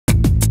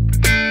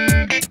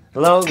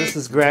Hello, this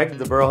is Greg,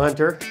 the Burl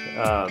Hunter,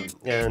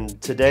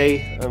 and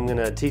today I'm going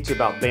to teach you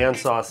about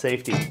bandsaw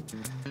safety.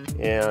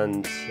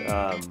 And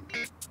a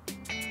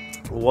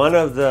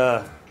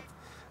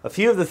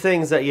few of the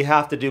things that you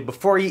have to do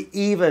before you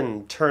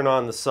even turn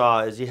on the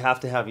saw is you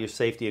have to have your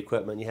safety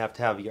equipment. You have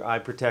to have your eye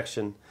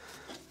protection,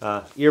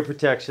 ear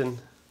protection,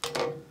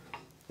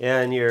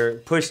 and your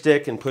push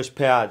stick and push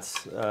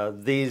pads.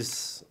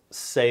 These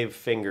save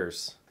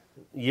fingers.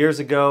 Years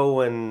ago,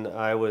 when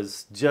I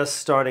was just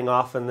starting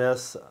off in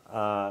this,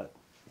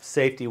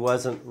 safety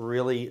wasn't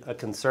really a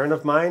concern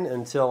of mine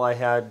until I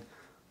had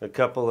a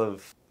couple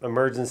of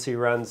emergency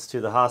runs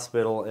to the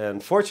hospital,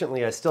 and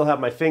fortunately I still have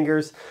my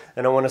fingers,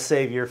 and I want to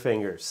save your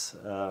fingers.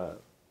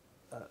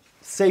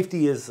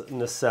 Safety is a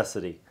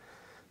necessity.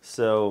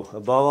 So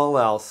above all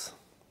else,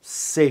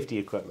 safety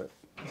equipment.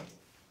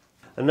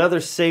 Another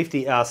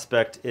safety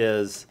aspect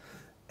is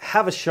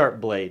have a sharp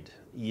blade.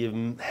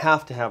 You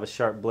have to have a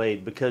sharp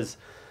blade because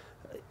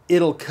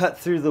it'll cut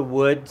through the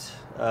wood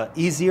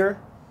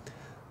easier.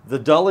 The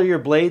duller your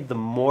blade, the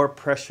more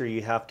pressure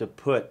you have to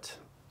put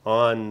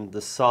on the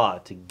saw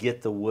to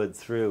get the wood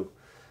through.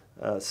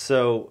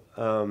 So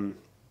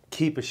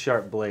keep a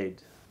sharp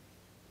blade.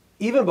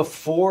 Even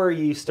before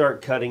you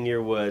start cutting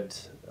your wood,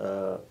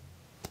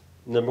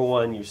 number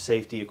one, your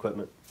safety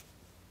equipment.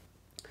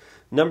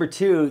 Number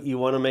two, you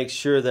want to make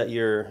sure that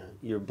your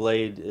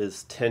blade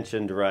is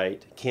tensioned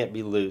right. It can't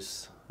be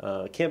loose.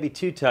 It can't be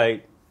too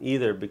tight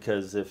either,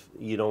 because if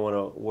you don't want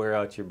to wear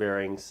out your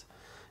bearings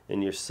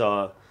in your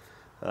saw.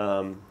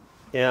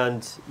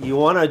 And you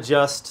want to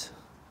adjust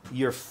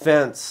your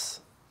fence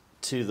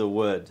to the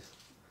wood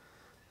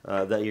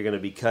that you're going to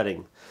be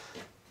cutting.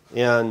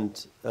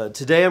 And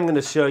today I'm going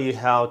to show you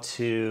how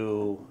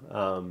to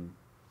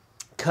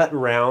cut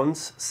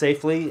rounds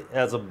safely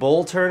as a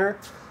bowl turner.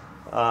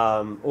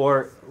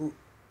 Or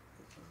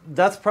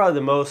that's probably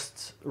the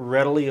most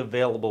readily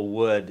available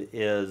wood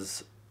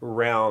is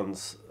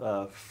rounds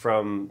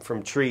from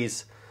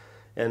trees.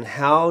 And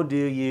how do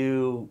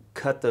you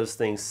cut those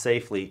things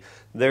safely?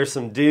 There's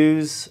some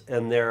do's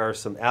and there are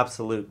some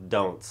absolute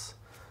don'ts.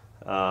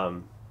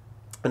 And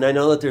I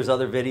know that there's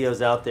other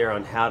videos out there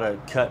on how to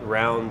cut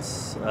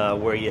rounds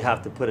where you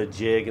have to put a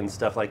jig and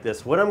stuff like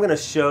this. What I'm going to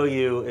show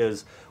you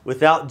is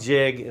without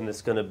jig, and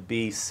it's going to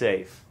be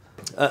safe.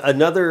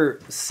 Another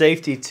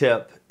safety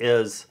tip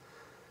is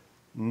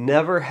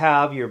never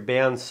have your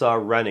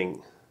bandsaw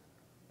running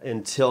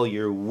until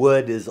your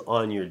wood is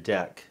on your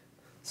deck.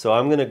 So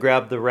I'm going to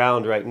grab the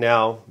round right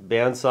now.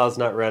 Bandsaw's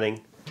not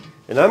running,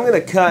 and I'm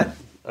going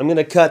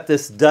to cut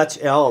this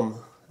Dutch elm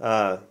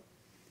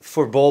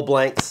for bowl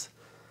blanks,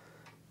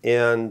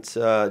 and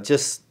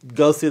just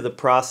go through the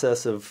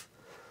process of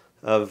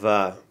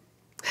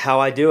how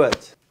I do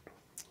it.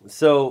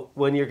 So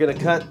when you're going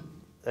to cut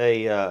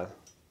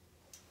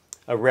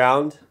a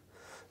round,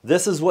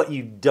 this is what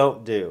you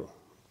don't do.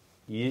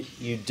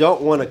 You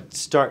don't want to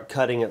start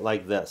cutting it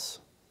like this,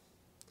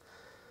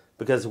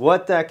 because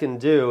what that can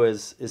do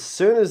is as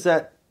soon as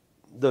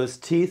those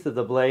teeth of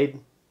the blade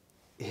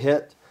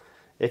hit,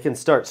 it can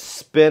start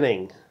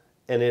spinning,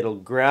 and it'll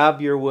grab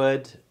your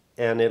wood,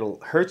 and it'll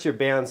hurt your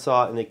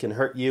bandsaw, and it can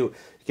hurt you.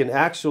 It can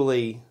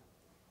actually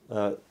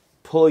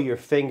pull your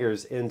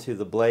fingers into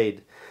the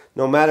blade.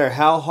 No matter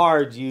how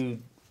hard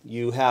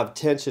you have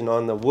tension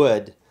on the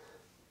wood,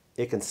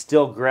 it can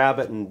still grab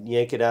it and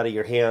yank it out of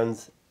your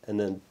hands and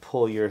then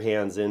pull your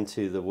hands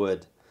into the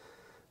wood.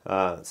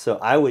 So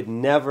I would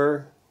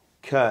never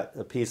cut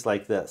a piece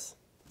like this.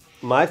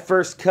 My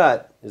first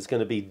cut is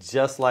going to be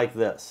just like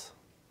this.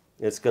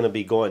 It's going to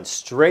be going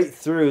straight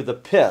through the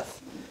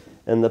pith.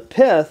 And the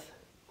pith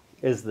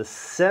is the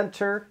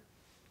center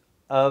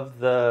of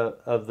the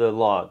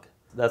log.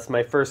 That's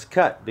my first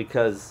cut,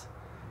 because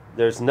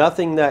there's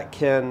nothing that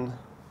can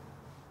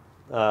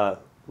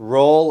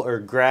roll or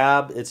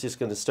grab. It's just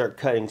going to start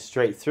cutting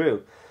straight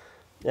through.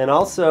 And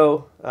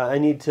also I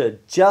need to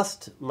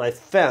adjust my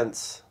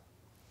fence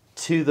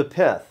to the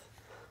pith.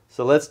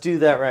 So let's do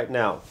that right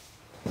now.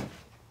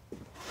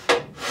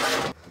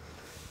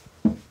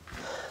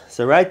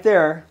 So right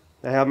there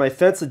I have my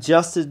fence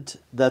adjusted.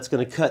 That's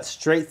going to cut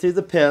straight through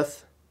the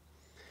pith,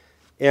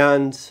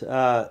 and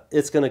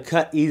it's going to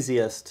cut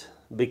easiest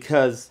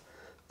because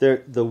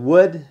the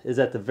wood is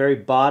at the very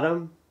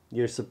bottom,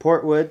 your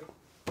support wood.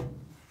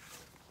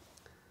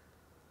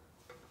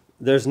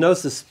 There's no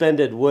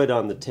suspended wood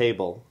on the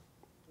table,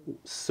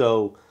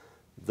 so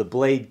the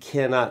blade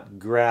cannot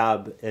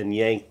grab and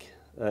yank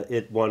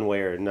it one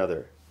way or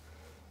another.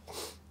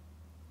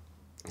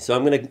 So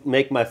I'm going to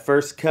make my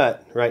first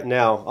cut right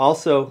now.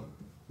 Also,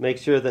 make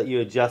sure that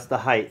you adjust the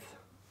height.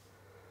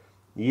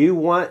 You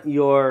want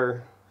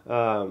your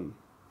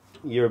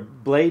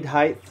blade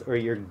height or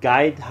your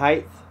guide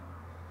height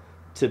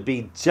to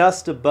be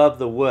just above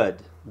the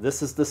wood.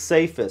 This is the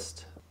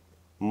safest.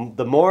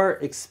 The more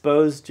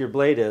exposed your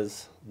blade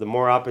is, the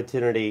more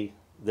opportunity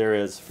there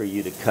is for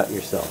you to cut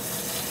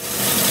yourself.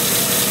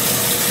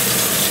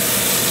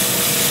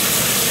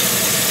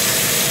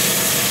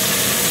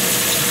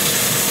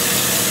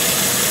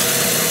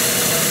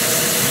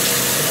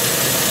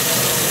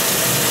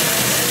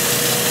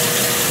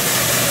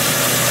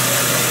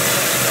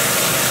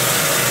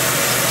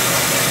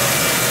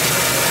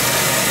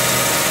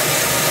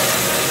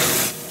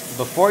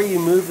 before you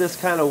move this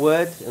kind of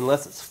wood,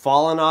 unless it's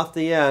fallen off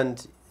the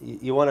end,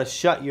 you want to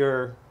shut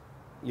your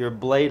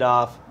blade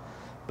off,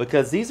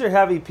 because these are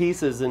heavy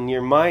pieces and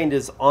your mind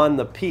is on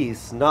the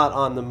piece, not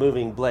on the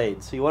moving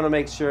blade. So you want to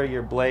make sure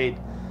your blade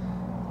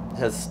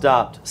has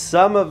stopped.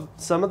 Some of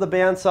the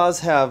bandsaws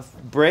have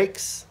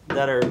brakes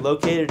that are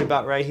located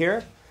about right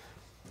here,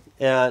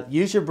 and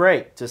use your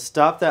brake to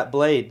stop that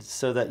blade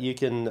so that you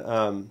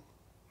can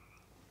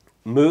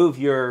move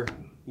your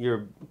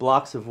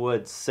blocks of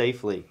wood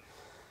safely.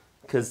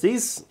 Because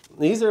these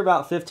are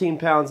about 15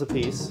 pounds a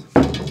piece,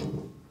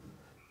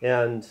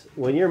 and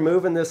when you're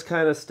moving this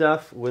kind of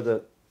stuff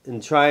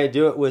and try to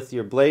do it with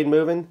your blade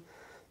moving,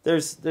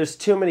 there's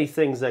too many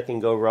things that can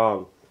go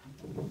wrong.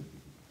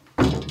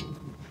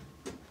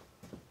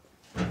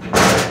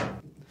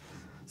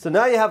 So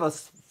now you have a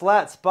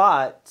flat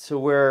spot to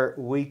where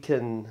we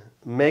can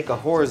make a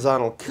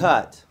horizontal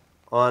cut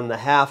on the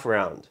half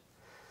round,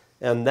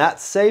 and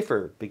that's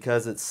safer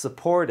because it's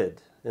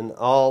supported and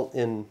all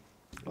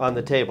on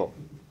the table.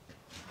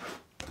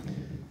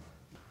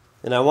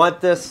 And I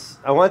want this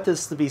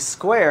to be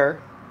square,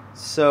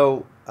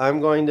 so I'm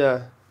going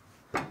to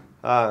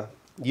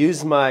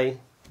use my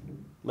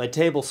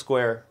table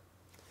square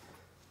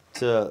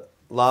to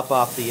lop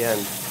off the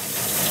end.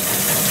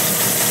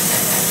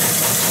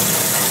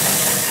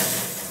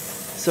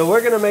 So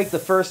we're going to make the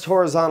first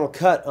horizontal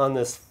cut on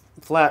this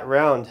flat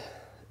round,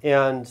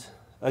 and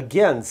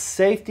again,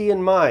 safety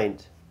in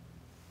mind.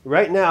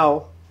 Right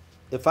now,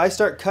 if I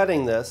start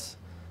cutting this,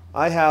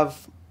 I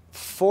have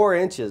 4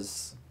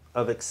 inches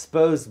of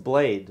exposed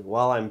blade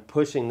while I'm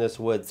pushing this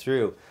wood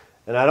through,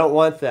 and I don't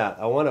want that.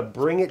 I want to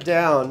bring it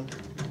down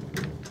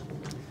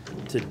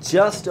to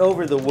just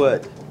over the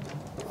wood.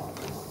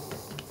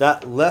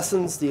 That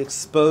lessens the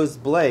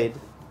exposed blade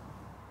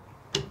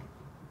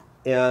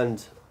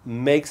and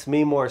makes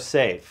me more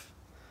safe.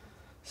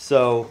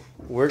 So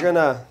we're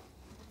gonna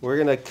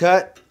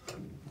cut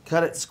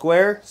it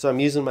square. So I'm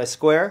using my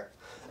square.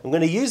 I'm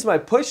going to use my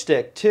push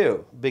stick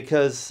too,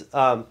 because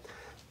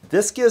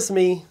this gives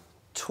me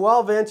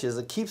 12 inches.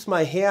 It keeps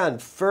my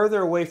hand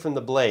further away from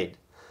the blade.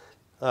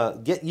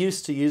 Get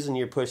used to using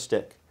your push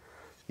stick.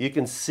 You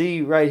can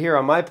see right here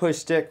on my push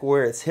stick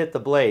where it's hit the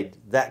blade.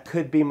 That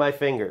could be my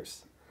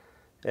fingers,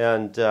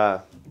 and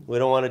we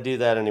don't want to do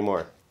that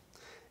anymore.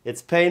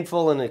 It's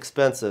painful and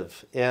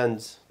expensive,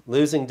 and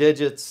losing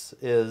digits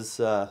is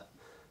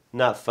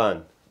not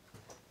fun.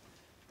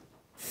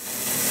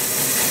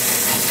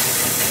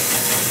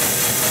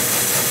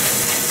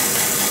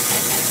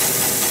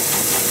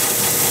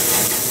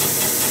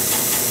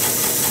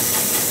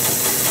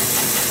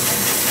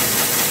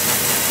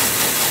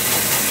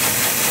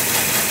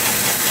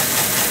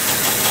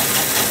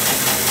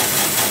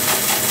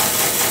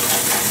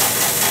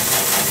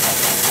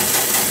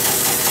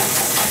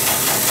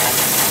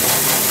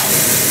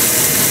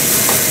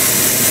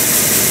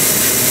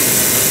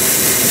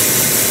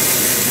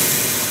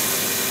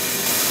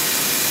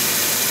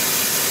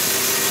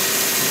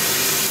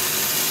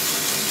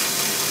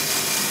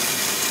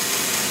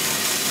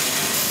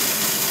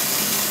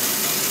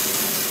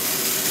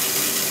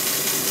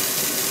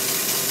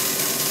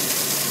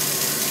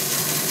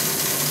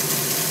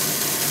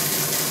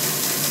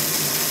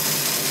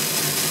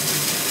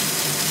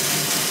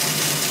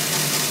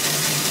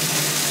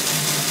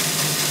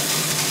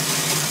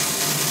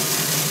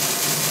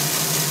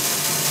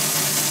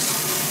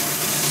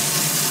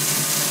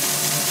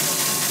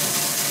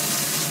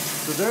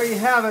 So there you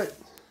have it.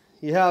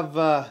 You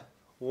have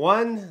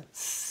one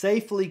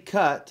safely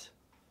cut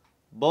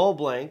bowl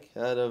blank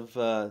out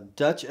of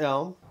Dutch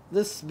elm.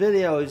 This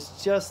video is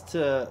just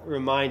to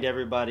remind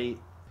everybody,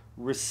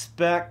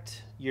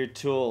 respect your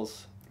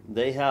tools.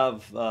 They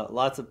have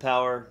lots of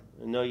power.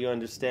 I know you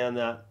understand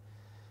that.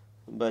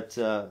 But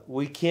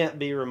we can't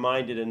be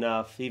reminded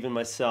enough, even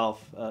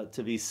myself,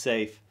 to be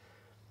safe.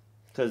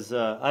 Because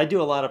I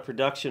do a lot of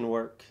production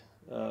work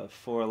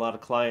for a lot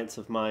of clients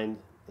of mine,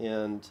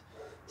 and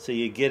so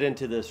you get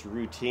into this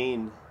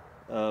routine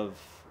of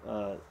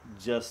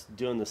just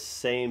doing the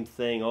same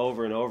thing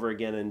over and over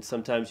again, and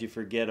sometimes you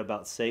forget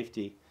about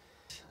safety.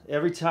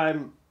 Every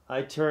time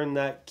I turn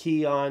that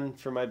key on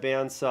for my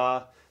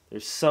bandsaw,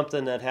 there's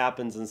something that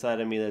happens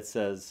inside of me that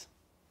says,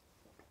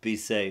 be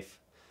safe.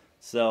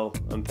 So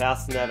I'm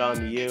passing that on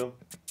to you.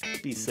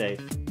 Be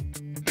safe.